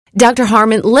Dr.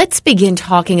 Harmon, let's begin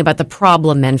talking about the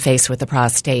problem men face with the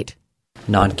prostate.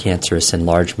 Non-cancerous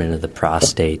enlargement of the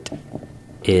prostate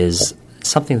is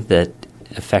something that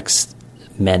affects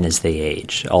men as they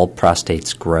age. All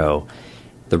prostates grow.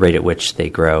 The rate at which they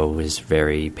grow is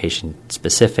very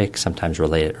patient-specific, sometimes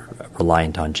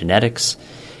reliant on genetics,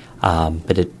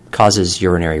 but it causes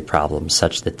urinary problems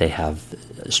such that they have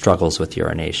struggles with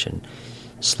urination,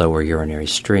 slower urinary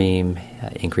stream,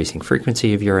 increasing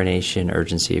frequency of urination,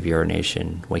 urgency of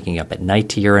urination, waking up at night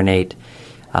to urinate,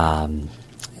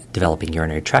 developing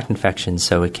urinary tract infections,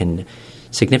 so it can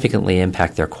significantly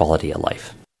impact their quality of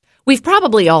life. We've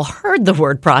probably all heard the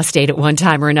word prostate at one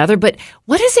time or another, but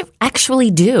what does it actually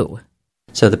do?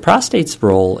 So the prostate's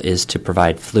role is to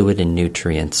provide fluid and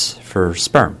nutrients for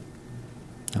sperm.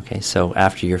 Okay, so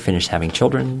after you're finished having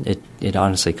children, it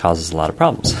honestly causes a lot of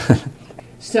problems.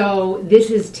 So this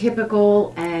is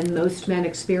typical and most men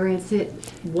experience it.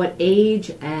 What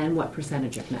age and what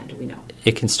percentage of men do we know?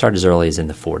 It can start as early as in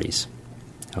the 40s.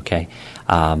 Okay,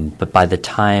 but by the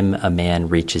time a man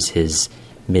reaches his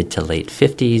mid to late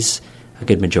 50s, a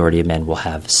good majority of men will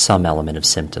have some element of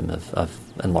symptom of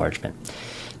enlargement.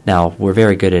 Now, we're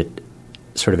very good at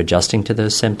sort of adjusting to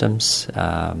those symptoms.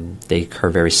 They occur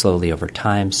very slowly over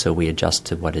time, so we adjust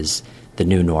to what is the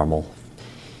new normal.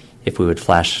 If we would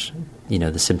flash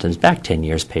the symptoms back 10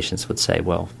 years, patients would say,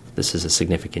 well, this is a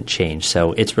significant change.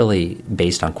 So it's really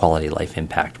based on quality of life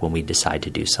impact when we decide to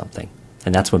do something.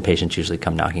 And that's when patients usually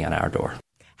come knocking on our door.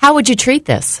 How would you treat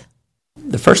this?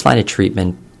 The first line of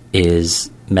treatment is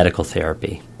medical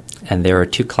therapy. And there are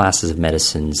two classes of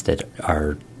medicines that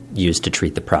are used to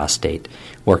treat the prostate,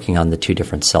 working on the two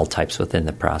different cell types within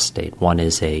the prostate. One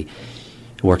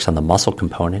works on the muscle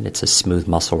component. It's a smooth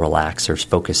muscle relaxer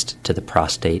focused to the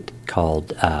prostate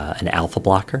called an alpha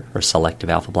blocker or selective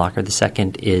alpha blocker. The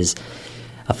second is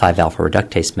a 5-alpha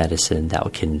reductase medicine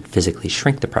that can physically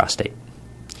shrink the prostate.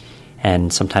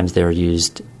 And sometimes they're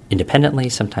used independently,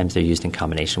 sometimes they're used in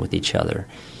combination with each other.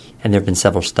 And there have been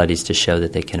several studies to show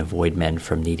that they can avoid men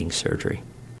from needing surgery.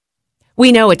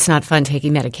 We know it's not fun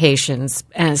taking medications.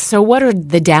 So what are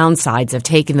the downsides of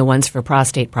taking the ones for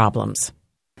prostate problems?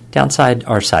 Downside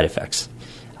are side effects.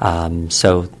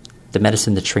 So the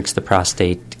medicine that shrinks the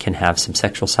prostate can have some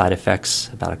sexual side effects.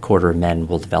 About a quarter of men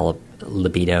will develop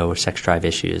libido or sex drive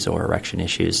issues or erection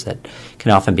issues that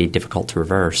can often be difficult to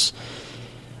reverse.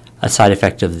 A side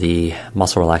effect of the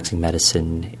muscle relaxing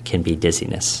medicine can be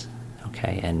dizziness.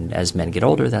 Okay, and as men get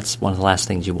older, that's one of the last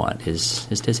things you want is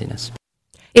dizziness.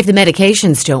 If the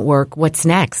medications don't work, what's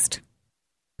next?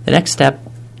 The next step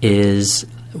is,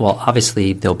 well,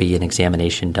 obviously there'll be an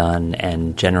examination done,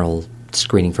 and general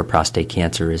screening for prostate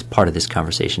cancer is part of this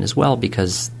conversation as well,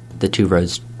 because the two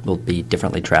roads will be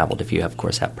differently traveled if you, of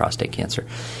course, have prostate cancer.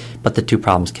 But the two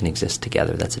problems can exist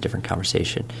together. That's a different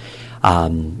conversation.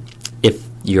 If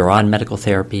you're on medical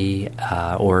therapy,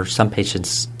 or some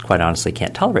patients, quite honestly,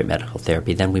 can't tolerate medical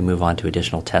therapy, then we move on to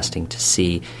additional testing to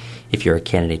see if you're a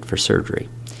candidate for surgery.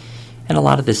 And a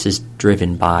lot of this is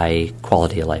driven by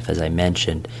quality of life, as I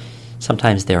mentioned.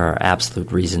 Sometimes there are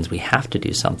absolute reasons we have to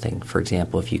do something. For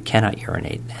example, if you cannot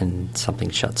urinate and something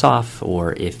shuts off,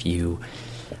 or if you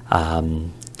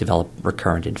develop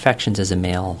recurrent infections as a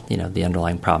male, the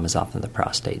underlying problem is often the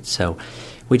prostate. So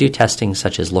we do testing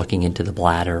such as looking into the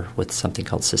bladder with something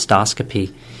called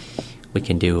cystoscopy. We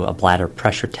can do a bladder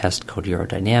pressure test called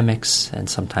urodynamics, and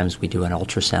sometimes we do an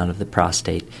ultrasound of the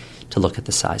prostate to look at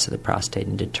the size of the prostate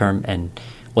and determine. And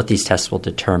what these tests will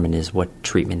determine is what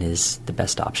treatment is the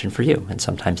best option for you. And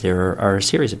sometimes there are a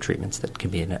series of treatments that can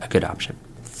be a good option.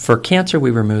 For cancer,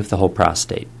 we remove the whole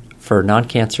prostate. For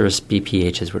non-cancerous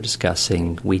BPH, as we're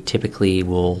discussing, we typically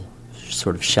will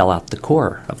sort of shell out the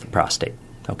core of the prostate,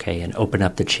 okay, and open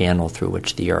up the channel through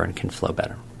which the urine can flow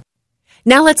better.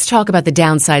 Now let's talk about the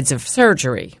downsides of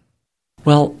surgery.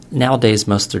 Well, nowadays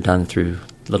most are done through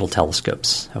little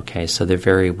telescopes, okay, so they're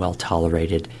very well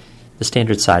tolerated. The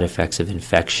standard side effects of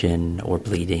infection or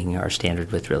bleeding are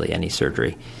standard with really any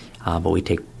surgery, but we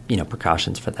take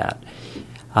precautions for that.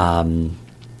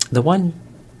 The one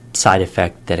side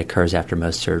effect that occurs after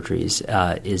most surgeries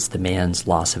is the man's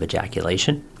loss of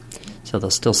ejaculation. So they'll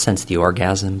still sense the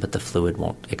orgasm, but the fluid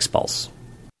won't expulse.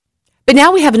 But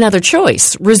now we have another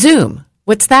choice, Rezum.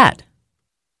 What's that?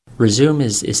 Rezum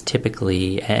is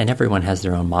typically, and everyone has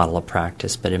their own model of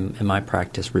practice, but in my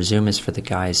practice, Rezum is for the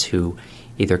guys who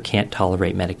either can't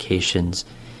tolerate medications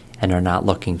and are not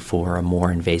looking for a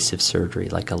more invasive surgery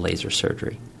like a laser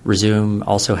surgery. Rezum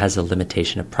also has a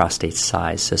limitation of prostate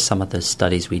size, so some of the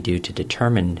studies we do to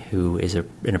determine who is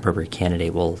an appropriate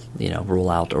candidate will rule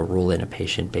out or rule in a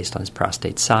patient based on his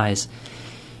prostate size.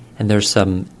 And there's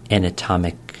some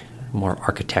anatomic more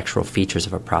architectural features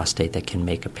of a prostate that can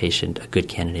make a patient a good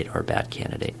candidate or a bad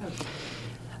candidate. Okay.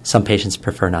 Some patients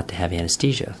prefer not to have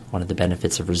anesthesia. One of the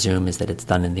benefits of Rezum is that it's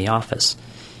done in the office,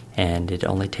 and it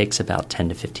only takes about 10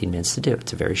 to 15 minutes to do.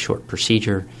 It's a very short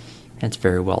procedure, and it's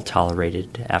very well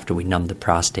tolerated. After we numb the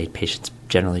prostate, patients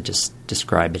generally just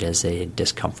describe it as a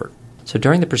discomfort. So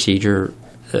during the procedure,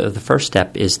 the first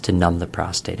step is to numb the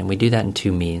prostate, and we do that in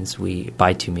two means.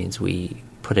 By two means. We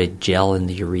put a gel in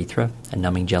the urethra, a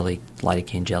numbing jelly,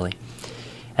 lidocaine jelly,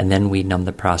 and then we numb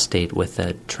the prostate with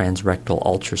a transrectal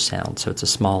ultrasound. So it's a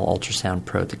small ultrasound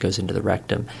probe that goes into the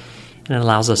rectum, and it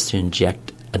allows us to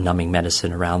inject a numbing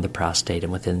medicine around the prostate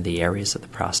and within the areas of the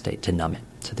prostate to numb it.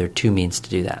 So there are two means to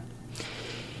do that.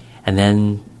 And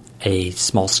then a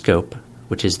small scope,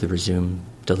 which is the Rezum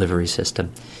delivery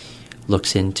system,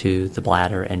 looks into the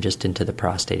bladder and just into the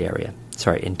prostate area.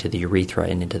 Into the urethra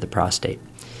and into the prostate.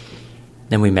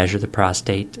 Then we measure the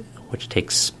prostate, which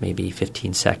takes maybe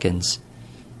 15 seconds,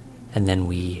 and then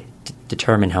we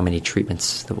determine how many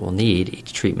treatments that we'll need.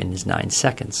 Each treatment is 9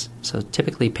 seconds. So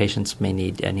typically patients may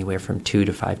need anywhere from 2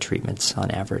 to 5 treatments on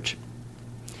average.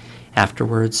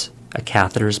 Afterwards, a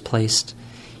catheter is placed,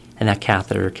 and that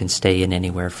catheter can stay in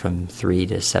anywhere from 3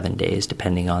 to 7 days,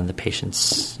 depending on the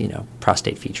patient's,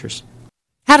 prostate features.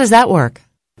 How does that work?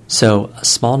 So a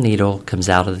small needle comes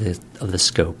out of the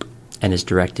scope and is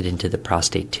directed into the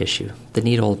prostate tissue. The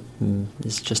needle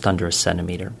is just under a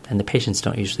centimeter, and the patients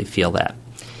don't usually feel that.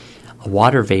 A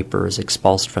water vapor is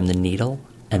expulsed from the needle,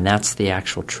 and that's the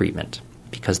actual treatment,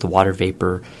 because the water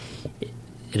vapor,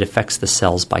 it affects the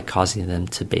cells by causing them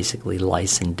to basically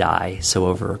lyse and die. So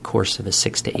over a course of a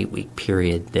 6 to 8 week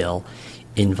period, they'll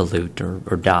involute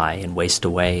or die and waste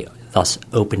away, thus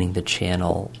opening the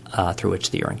channel through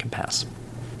which the urine can pass.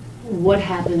 What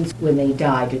happens when they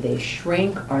die? Do they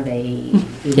shrink? Are they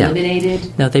eliminated?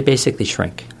 Yeah. No, they basically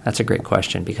shrink. That's a great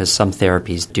question, because some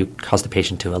therapies do cause the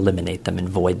patient to eliminate them and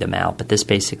void them out. But this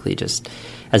basically just,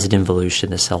 as an involution,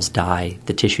 the cells die,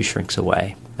 the tissue shrinks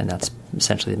away, and that's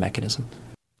essentially the mechanism.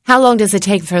 How long does it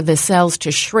take for the cells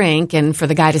to shrink and for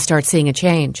the guy to start seeing a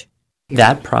change?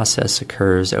 That process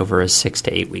occurs over a 6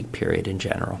 to 8 week period in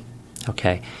general.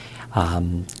 Okay.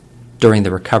 During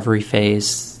the recovery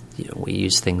phase, we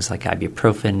use things like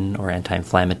ibuprofen or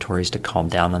anti-inflammatories to calm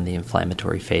down on the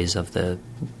inflammatory phase of the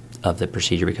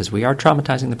procedure, because we are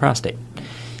traumatizing the prostate.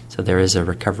 So there is a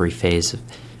recovery phase,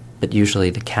 but usually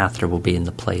the catheter will be in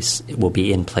place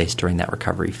during that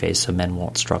recovery phase, so men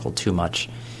won't struggle too much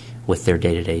with their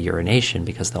day-to-day urination,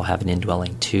 because they'll have an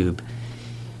indwelling tube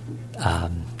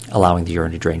allowing the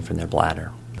urine to drain from their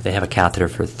bladder. They have a catheter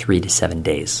for 3 to 7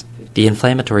 days. The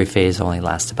inflammatory phase only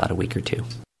lasts about a week or two.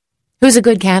 Who's a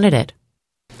good candidate?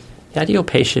 The ideal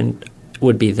patient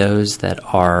would be those that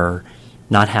are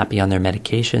not happy on their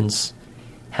medications,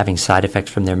 having side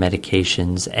effects from their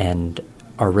medications, and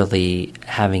are really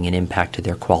having an impact to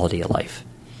their quality of life.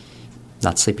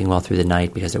 Not sleeping well through the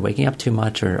night because they're waking up too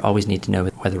much, or always need to know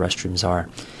where the restrooms are.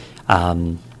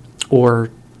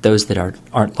 Or those that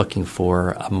aren't looking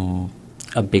for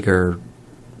a bigger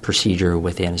procedure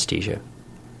with anesthesia.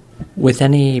 With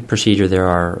any procedure, there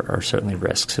are certainly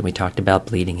risks, and we talked about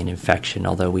bleeding and infection,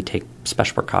 although we take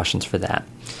special precautions for that.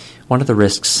 One of the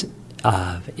risks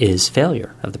is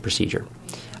failure of the procedure.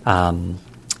 And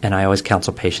I always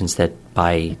counsel patients that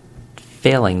by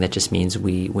failing, that just means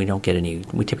we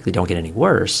typically don't get any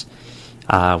worse.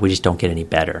 We just don't get any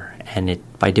better. And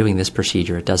by doing this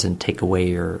procedure, it doesn't take away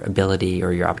your ability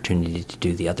or your opportunity to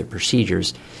do the other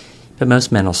procedures. But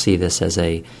most men will see this as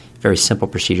a very simple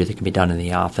procedure that can be done in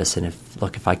the office. And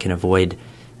if I can avoid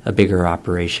a bigger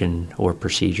operation or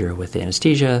procedure with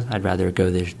anesthesia, I'd rather go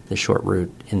the short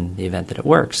route in the event that it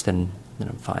works, then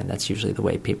I'm fine. That's usually the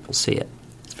way people see it.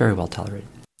 It's very well tolerated.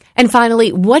 And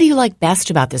finally, what do you like best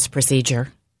about this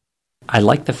procedure? I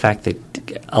like the fact that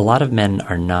a lot of men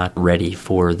are not ready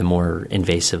for the more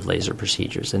invasive laser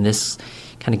procedures, and this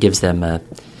kind of gives them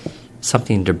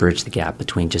something to bridge the gap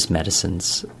between just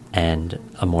medicines and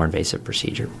a more invasive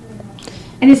procedure.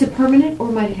 And is it permanent,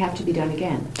 or might it have to be done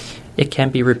again? It can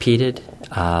be repeated.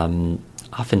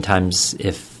 Oftentimes,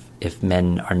 if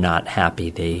men are not happy,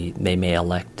 they may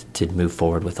elect to move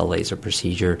forward with a laser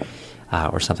procedure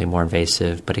or something more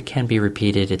invasive, but it can be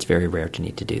repeated. It's very rare to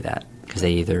need to do that, because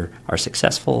they either are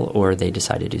successful or they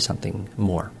decide to do something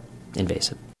more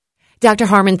invasive. Dr.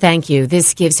 Harmon, thank you.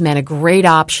 This gives men a great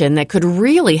option that could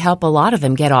really help a lot of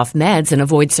them get off meds and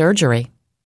avoid surgery.